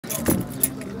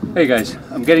Hey guys,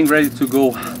 I'm getting ready to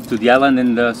go to the island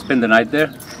and spend the night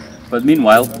there. But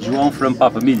meanwhile, João from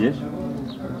Papa Milhas,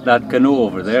 that canoe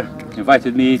over there,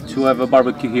 invited me to have a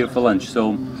barbecue here for lunch.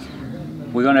 So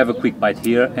we're gonna have a quick bite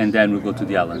here and then we'll go to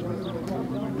the island.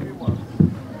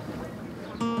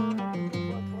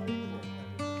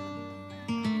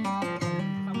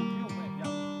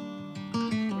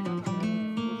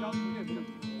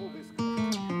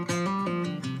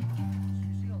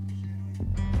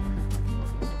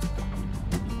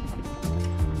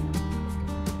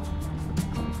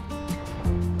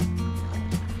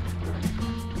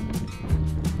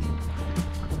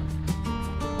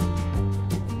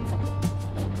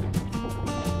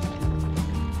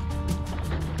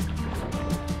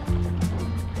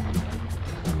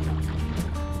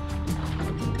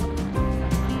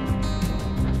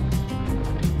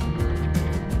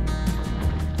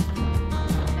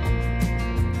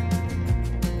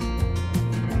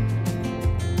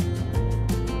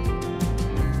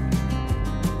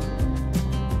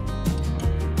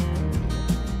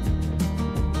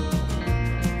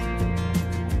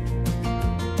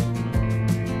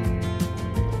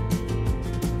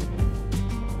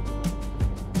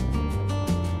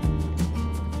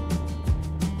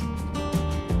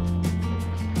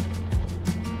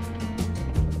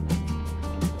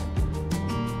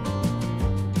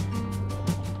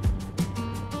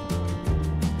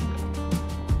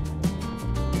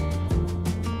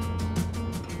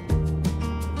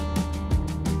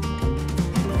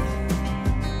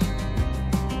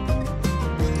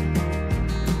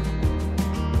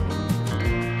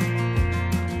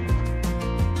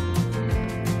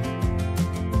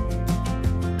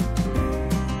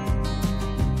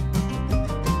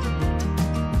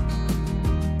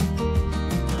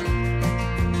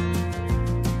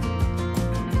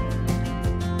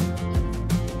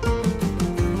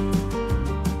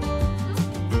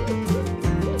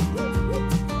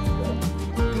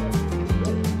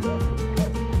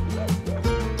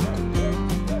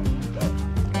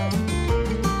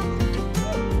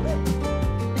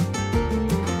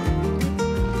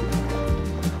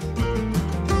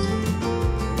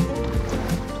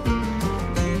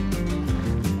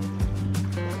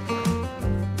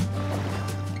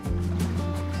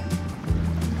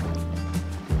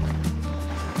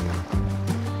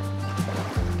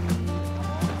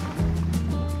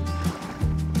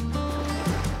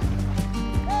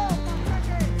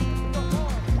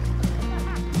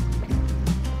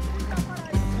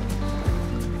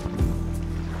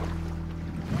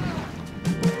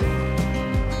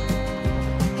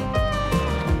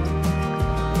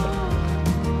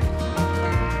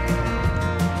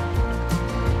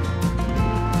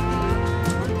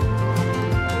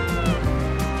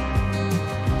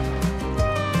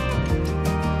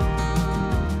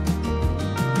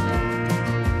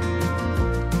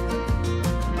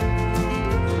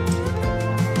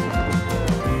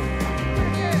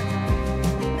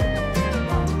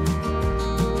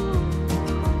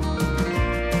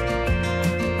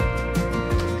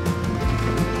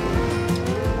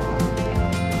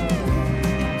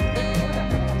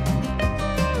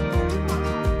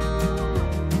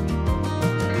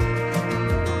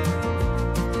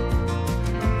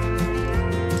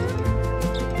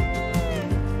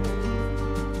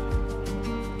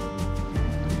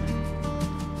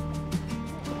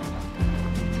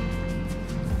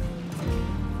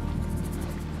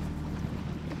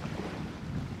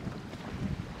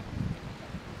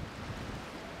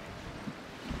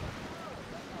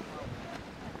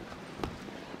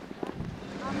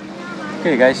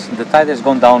 Okay guys, the tide has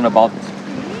gone down about,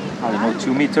 I don't know,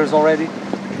 2 meters already.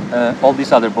 All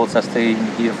these other boats are staying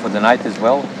here for the night as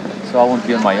well, so I won't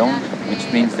be on my own,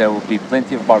 which means there will be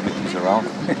plenty of barbecues around.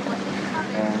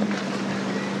 And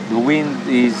the wind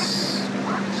is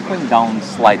going down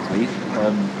slightly.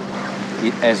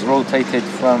 It has rotated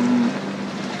from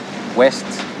west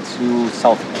to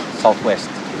southwest.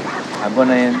 I'm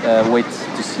gonna wait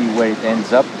to see where it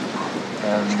ends up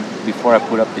before I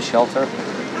put up the shelter.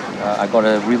 I got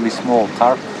a really small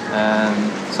tarp,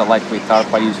 and it's a lightweight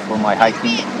tarp I use for my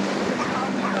hiking,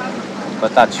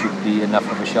 but that should be enough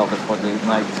of a shelter for the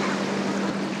night.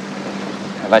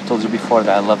 Have I told you before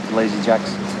that I love the lazy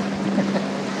jacks?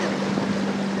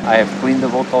 I have cleaned the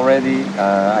boat already.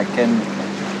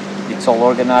 It's all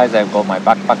organized. I've got my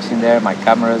backpacks in there, my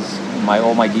cameras,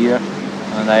 all my gear,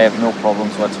 and I have no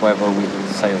problems whatsoever with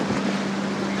the sail.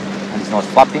 And it's not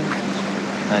flapping,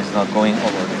 and it's not going all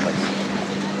over the place.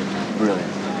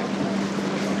 Brilliant.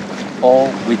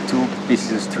 All with 2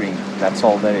 pieces of string. That's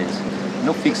all there is.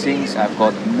 No fixings. I've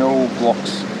got no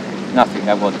blocks. Nothing.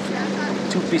 I've got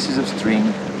 2 pieces of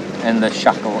string and the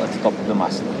shackle at the top of the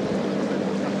mast.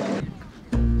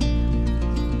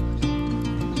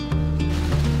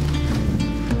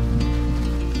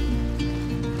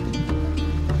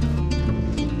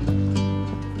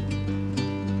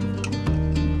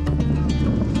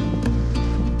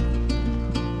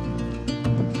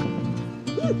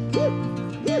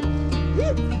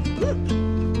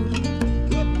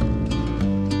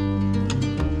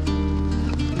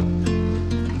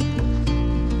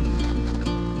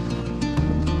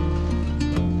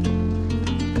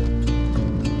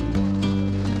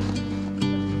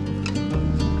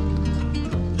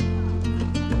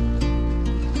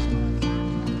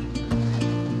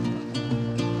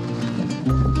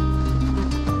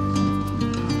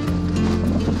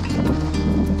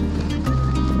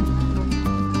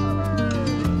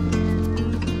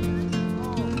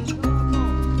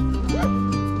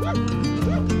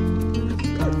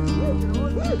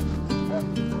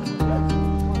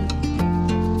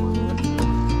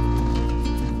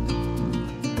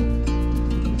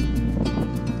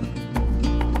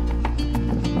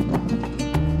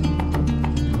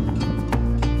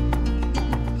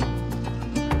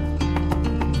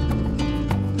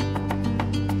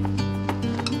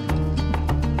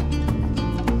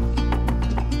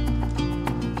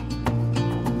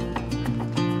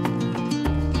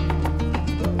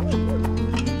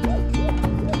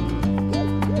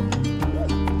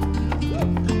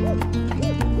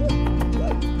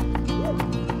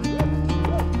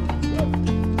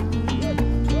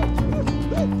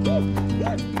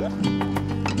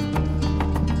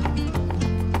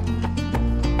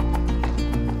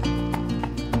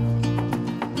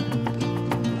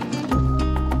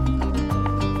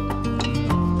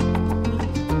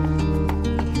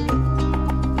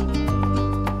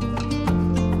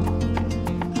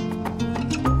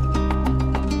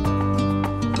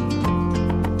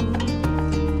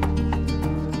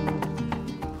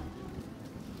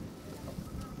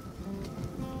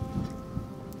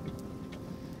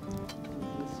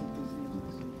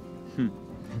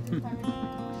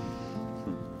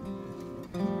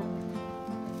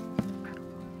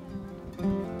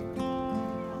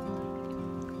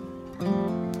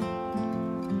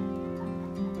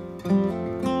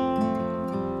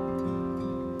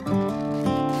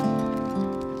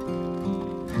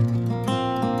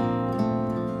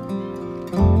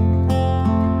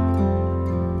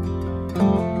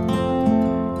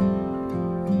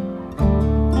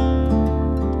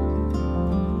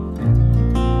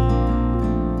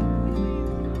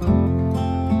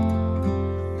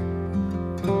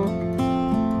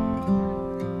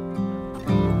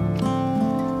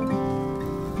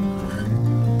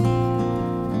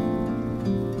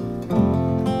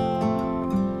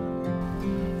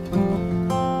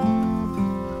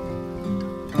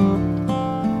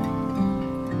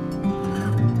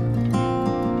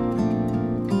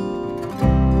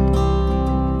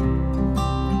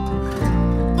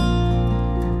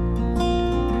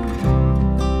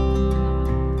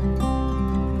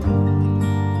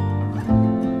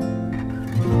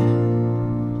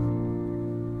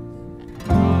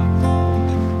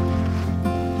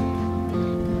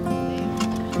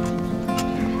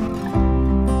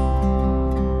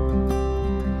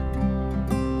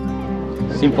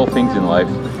 Simple things in life,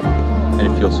 and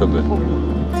it feels so good.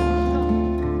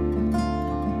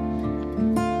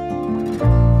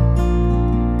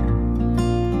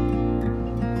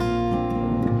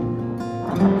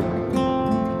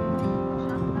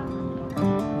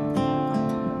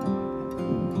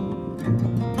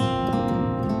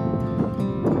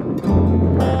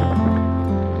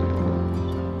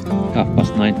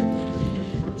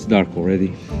 .9, it's dark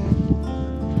already.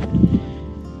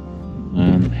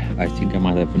 I think I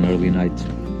might have an early night.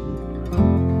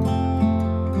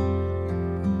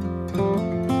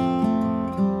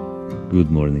 Good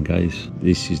morning, guys.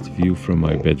 This is the view from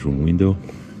my bedroom window.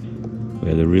 We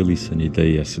had a really sunny day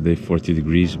yesterday, 40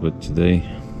 degrees, but today,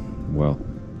 well,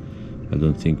 I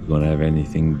don't think we're gonna have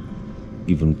anything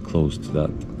even close to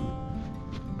that.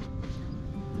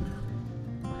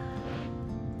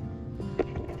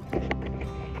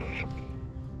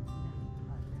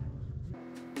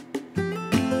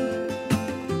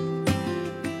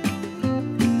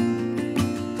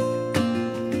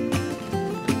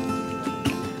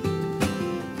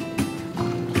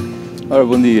 Ora,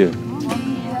 bom dia.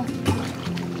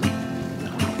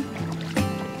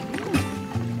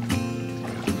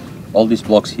 All these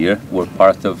blocks here were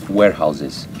part of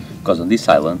warehouses, because on this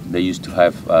island they used to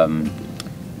have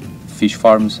fish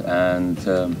farms, and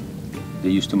they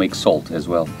used to make salt as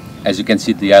well. As you can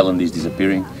see, the island is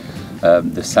disappearing.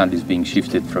 The sand is being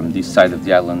shifted from this side of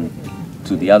the island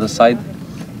to the other side,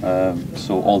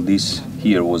 So all this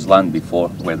here was land before,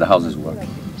 where the houses were.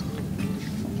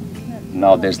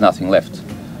 Now there's nothing left.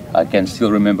 I can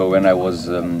still remember when I was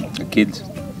a kid,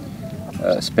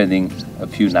 spending a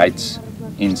few nights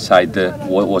inside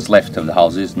what was left of the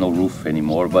houses, no roof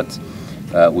anymore, but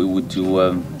we would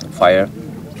do fire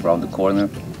around the corner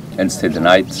and stay the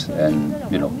night and,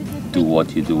 you know, do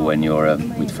what you do when you're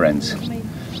with friends.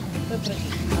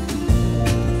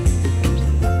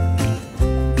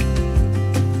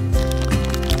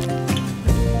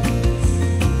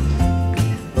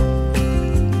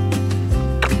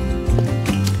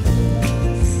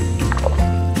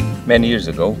 Many years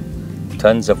ago,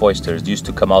 tons of oysters used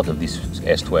to come out of this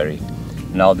estuary.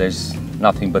 Now there's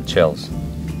nothing but shells.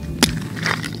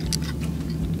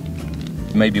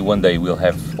 Maybe one day we'll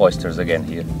have oysters again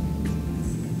here.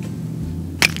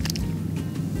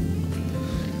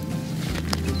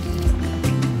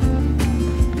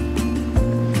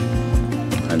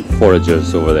 And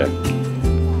foragers over there.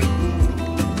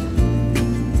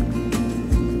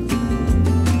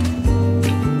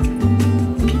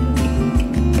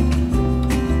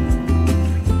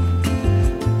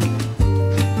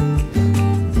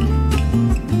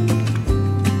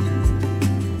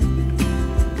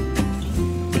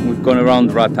 Gone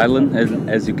around Rat Island, and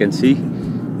as you can see,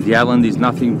 the island is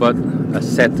nothing but a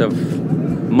set of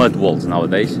mud walls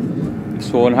nowadays.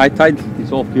 So on high tide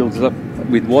it all fills up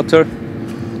with water,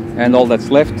 and all that's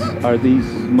left are these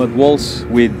mud walls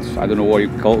with, I don't know what you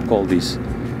call these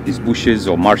bushes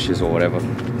or marshes or whatever.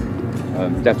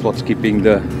 That's what's keeping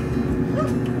the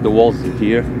walls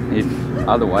here. If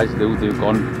otherwise they would have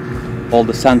gone, all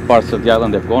the sand parts of the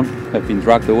island have been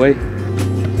dragged away.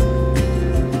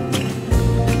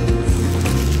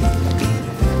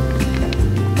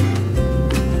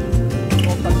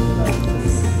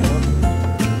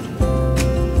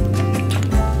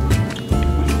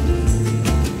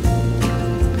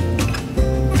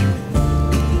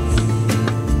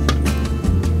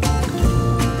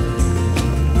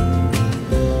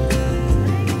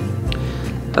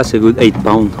 That's a good 8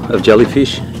 pounds of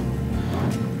jellyfish.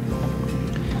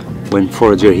 When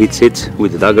Forager hits it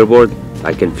with the dagger board,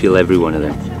 I can feel every one of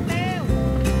them.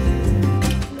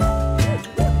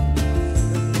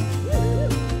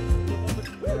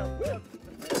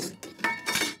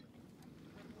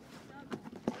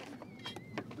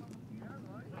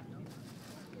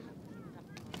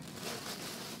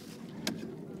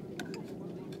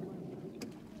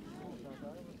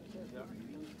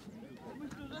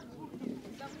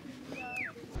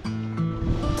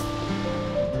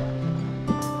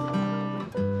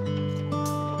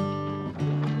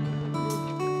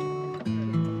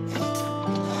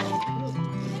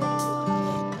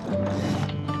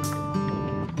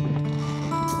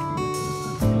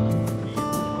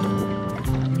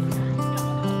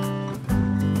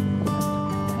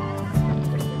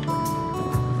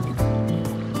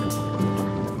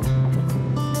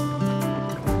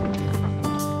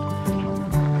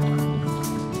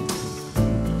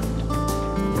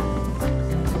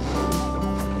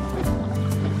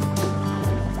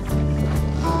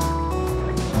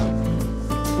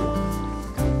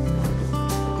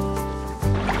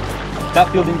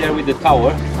 That building there with the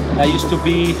tower used to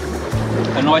be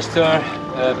an oyster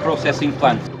processing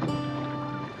plant.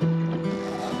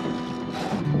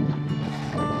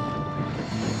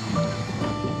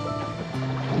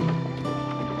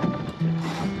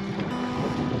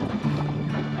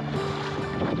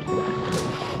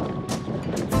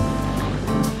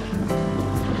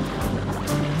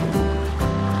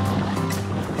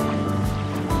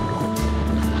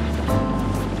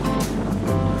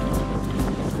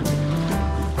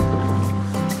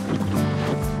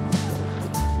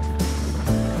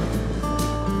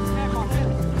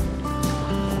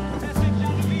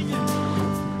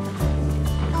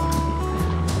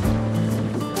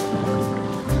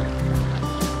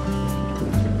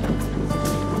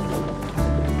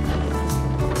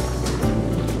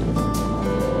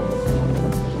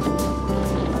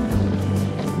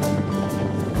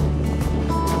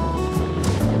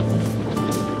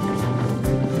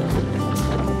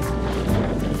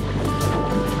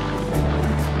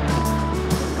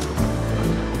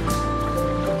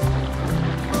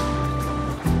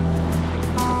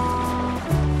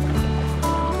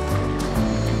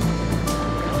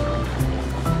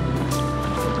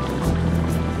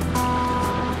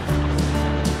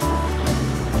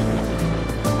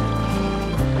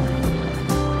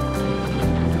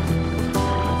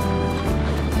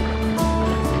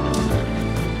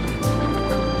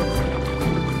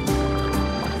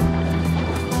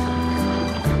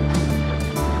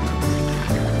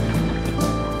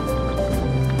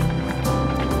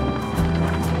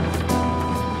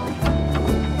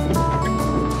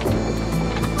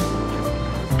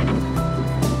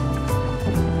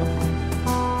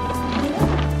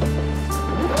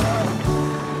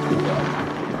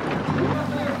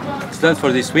 done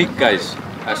for this week, guys.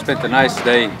 I spent a nice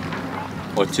day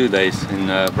or 2 days in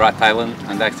Brat Island,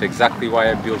 and that's exactly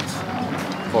why I built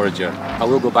Forager. I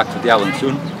will go back to the island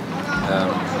soon,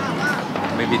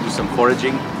 maybe do some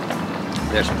foraging.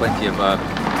 There's plenty of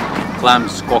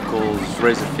clams, cockles,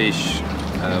 razorfish.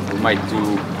 We might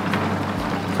do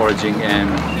foraging and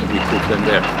we cook them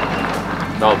there.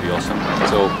 That'll be awesome.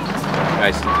 So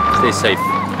guys, stay safe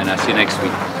and I'll see you next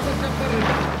week.